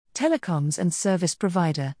telecoms and service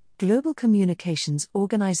provider, Global Communications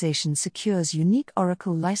Organization secures unique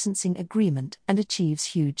Oracle licensing agreement and achieves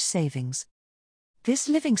huge savings. This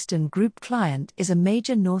Livingston Group client is a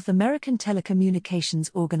major North American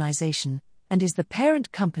telecommunications organization, and is the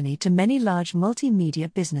parent company to many large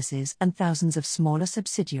multimedia businesses and thousands of smaller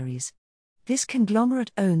subsidiaries. This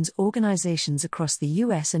conglomerate owns organizations across the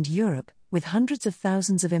US and Europe, with hundreds of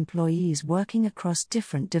thousands of employees working across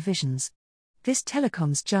different divisions. This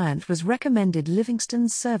telecoms giant was recommended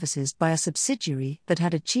Livingston's services by a subsidiary that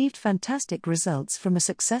had achieved fantastic results from a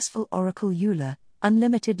successful Oracle EULA,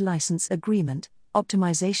 unlimited license agreement,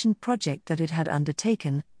 optimization project that it had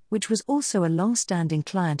undertaken, which was also a long-standing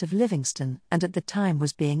client of Livingston and at the time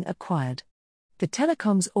was being acquired. The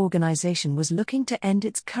telecoms organization was looking to end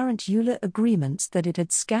its current EULA agreements that it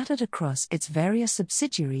had scattered across its various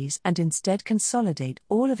subsidiaries and instead consolidate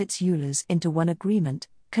all of its EULAs into one agreement,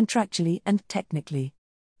 contractually and technically.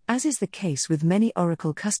 As is the case with many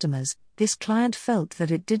Oracle customers, this client felt that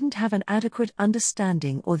it didn't have an adequate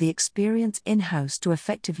understanding or the experience in-house to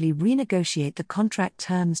effectively renegotiate the contract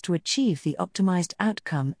terms to achieve the optimized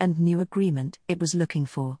outcome and new agreement it was looking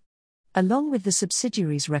for. Along with the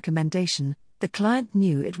subsidiary's recommendation, the client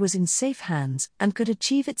knew it was in safe hands and could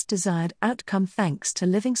achieve its desired outcome thanks to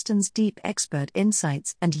Livingston's deep expert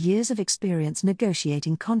insights and years of experience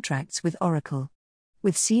negotiating contracts with Oracle.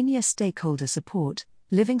 With senior stakeholder support,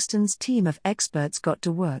 Livingston's team of experts got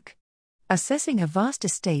to work, assessing a vast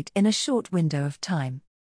estate in a short window of time.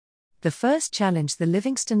 The first challenge the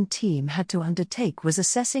Livingston team had to undertake was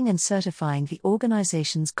assessing and certifying the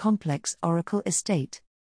organization's complex Oracle estate.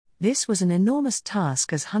 This was an enormous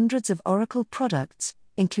task as hundreds of Oracle products,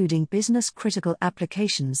 including business-critical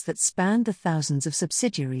applications that spanned the thousands of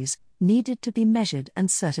subsidiaries, needed to be measured and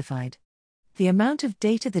certified. The amount of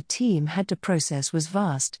data the team had to process was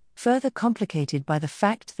vast, further complicated by the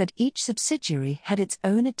fact that each subsidiary had its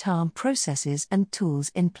own ITAM processes and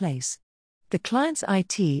tools in place. The client's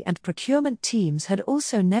IT and procurement teams had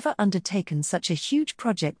also never undertaken such a huge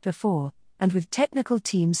project before, and with technical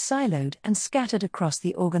teams siloed and scattered across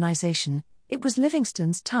the organization, it was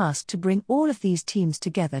Livingston's task to bring all of these teams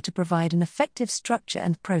together to provide an effective structure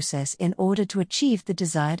and process in order to achieve the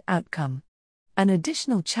desired outcome. An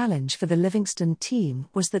additional challenge for the Livingston team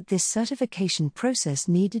was that this certification process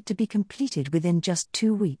needed to be completed within just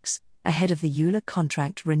 2 weeks, ahead of the EULA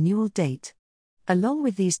contract renewal date. Along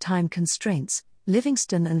with these time constraints,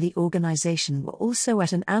 Livingston and the organization were also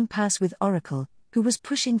at an impasse with Oracle, who was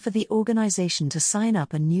pushing for the organization to sign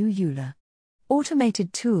up a new EULA.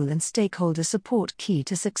 Automated tool and stakeholder support key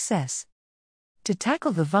to success. To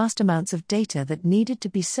tackle the vast amounts of data that needed to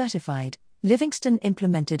be certified, Livingston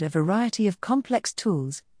implemented a variety of complex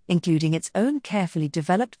tools, including its own carefully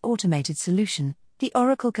developed automated solution, the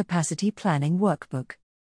Oracle Capacity Planning Workbook.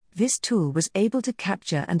 This tool was able to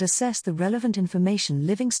capture and assess the relevant information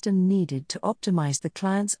Livingston needed to optimize the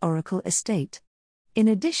client's Oracle estate. In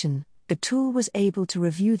addition, the tool was able to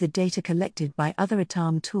review the data collected by other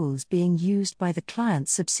ITAM tools being used by the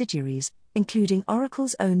client's subsidiaries, including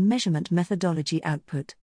Oracle's own measurement methodology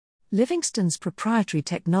output. Livingston's proprietary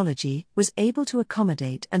technology was able to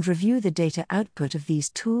accommodate and review the data output of these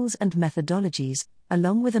tools and methodologies,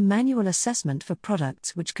 along with a manual assessment for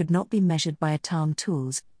products which could not be measured by ITAM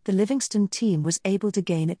tools. The Livingston team was able to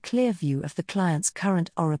gain a clear view of the client's current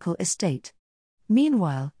Oracle estate.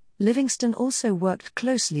 Meanwhile, Livingston also worked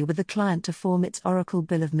closely with the client to form its Oracle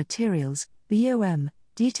Bill of Materials, BOM,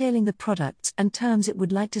 detailing the products and terms it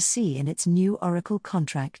would like to see in its new Oracle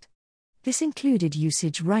contract. This included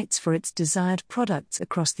usage rights for its desired products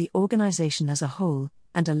across the organization as a whole,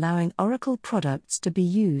 and allowing Oracle products to be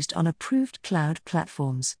used on approved cloud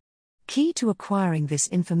platforms. Key to acquiring this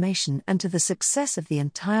information and to the success of the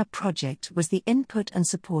entire project was the input and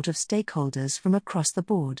support of stakeholders from across the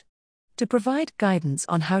board. To provide guidance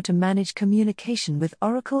on how to manage communication with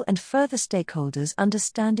Oracle and further stakeholders'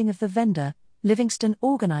 understanding of the vendor, Livingston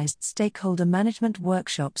organized stakeholder management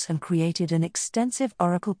workshops and created an extensive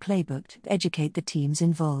Oracle playbook to educate the teams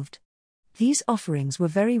involved. These offerings were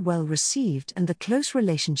very well received, and the close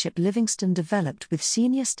relationship Livingston developed with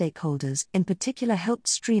senior stakeholders in particular helped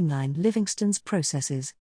streamline Livingston's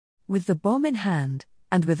processes. With the BOM in hand,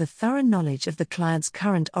 and with a thorough knowledge of the client's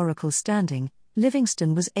current Oracle standing,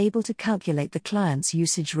 Livingston was able to calculate the client's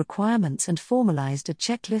usage requirements and formalized a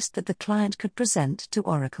checklist that the client could present to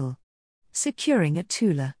Oracle. Securing a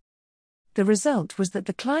TULA. The result was that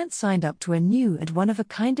the client signed up to a new and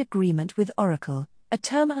one-of-a-kind agreement with Oracle, a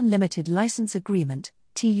Term Unlimited License Agreement,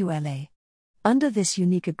 TULA. Under this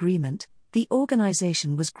unique agreement, the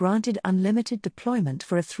organization was granted unlimited deployment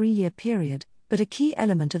for a 3-year period, But a key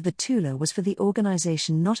element of the TULA was for the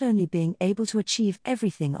organization not only being able to achieve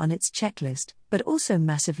everything on its checklist, but also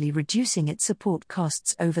massively reducing its support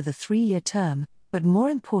costs over the 3-year term, but more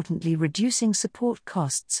importantly reducing support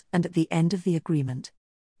costs and at the end of the agreement.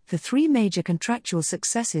 The 3 major contractual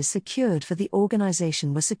successes secured for the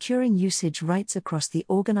organization were securing usage rights across the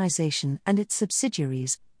organization and its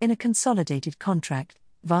subsidiaries, in a consolidated contract,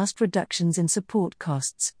 vast reductions in support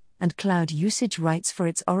costs, and cloud usage rights for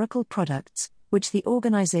its Oracle products, which the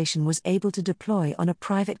organization was able to deploy on a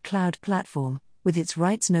private cloud platform, with its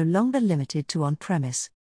rights no longer limited to on-premise.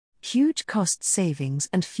 Huge cost savings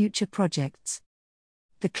and future projects.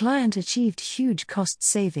 The client achieved huge cost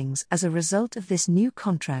savings as a result of this new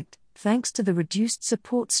contract, thanks to the reduced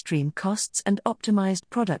support stream costs and optimized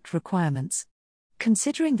product requirements.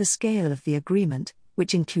 Considering the scale of the agreement,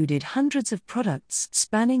 which included hundreds of products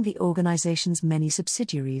spanning the organization's many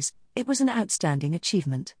subsidiaries, it was an outstanding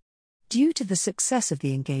achievement. Due to the success of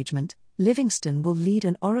the engagement, Livingston will lead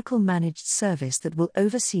an Oracle managed service that will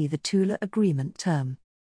oversee the TULA agreement term.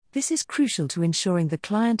 This is crucial to ensuring the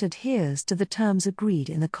client adheres to the terms agreed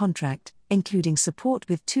in the contract, including support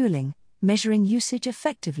with tooling, measuring usage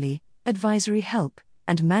effectively, advisory help,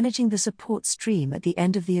 and managing the support stream at the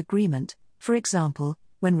end of the agreement, for example,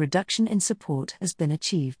 when reduction in support has been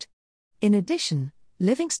achieved. In addition,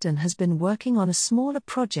 Livingston has been working on a smaller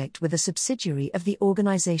project with a subsidiary of the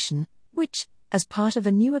organization, which, as part of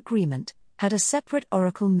a new agreement, had a separate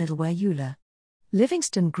Oracle middleware EULA.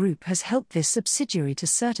 Livingston Group has helped this subsidiary to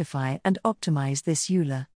certify and optimize this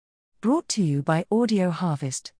EULA. Brought to you by Audio Harvest.